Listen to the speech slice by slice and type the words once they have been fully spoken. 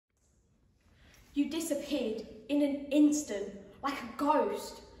You disappeared in an instant, like a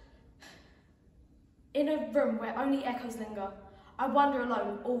ghost. In a room where only echoes linger, I wander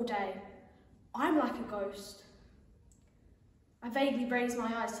alone all day. I'm like a ghost. I vaguely raise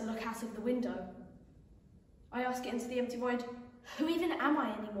my eyes to look out of the window. I ask it into the empty void, who even am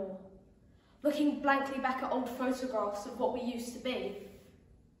I anymore? Looking blankly back at old photographs of what we used to be.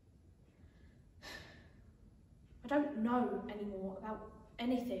 I don't know anymore about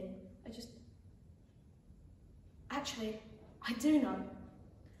anything. Actually, I do know.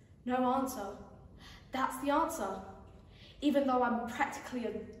 No answer. That's the answer. Even though I'm practically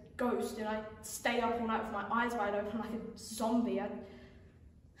a ghost and I stay up all night with my eyes wide open like a zombie,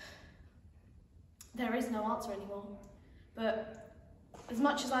 there is no answer anymore. But as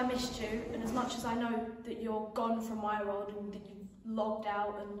much as I missed you, and as much as I know that you're gone from my world and that you've logged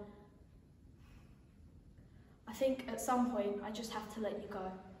out, and I think at some point I just have to let you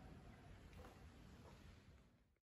go.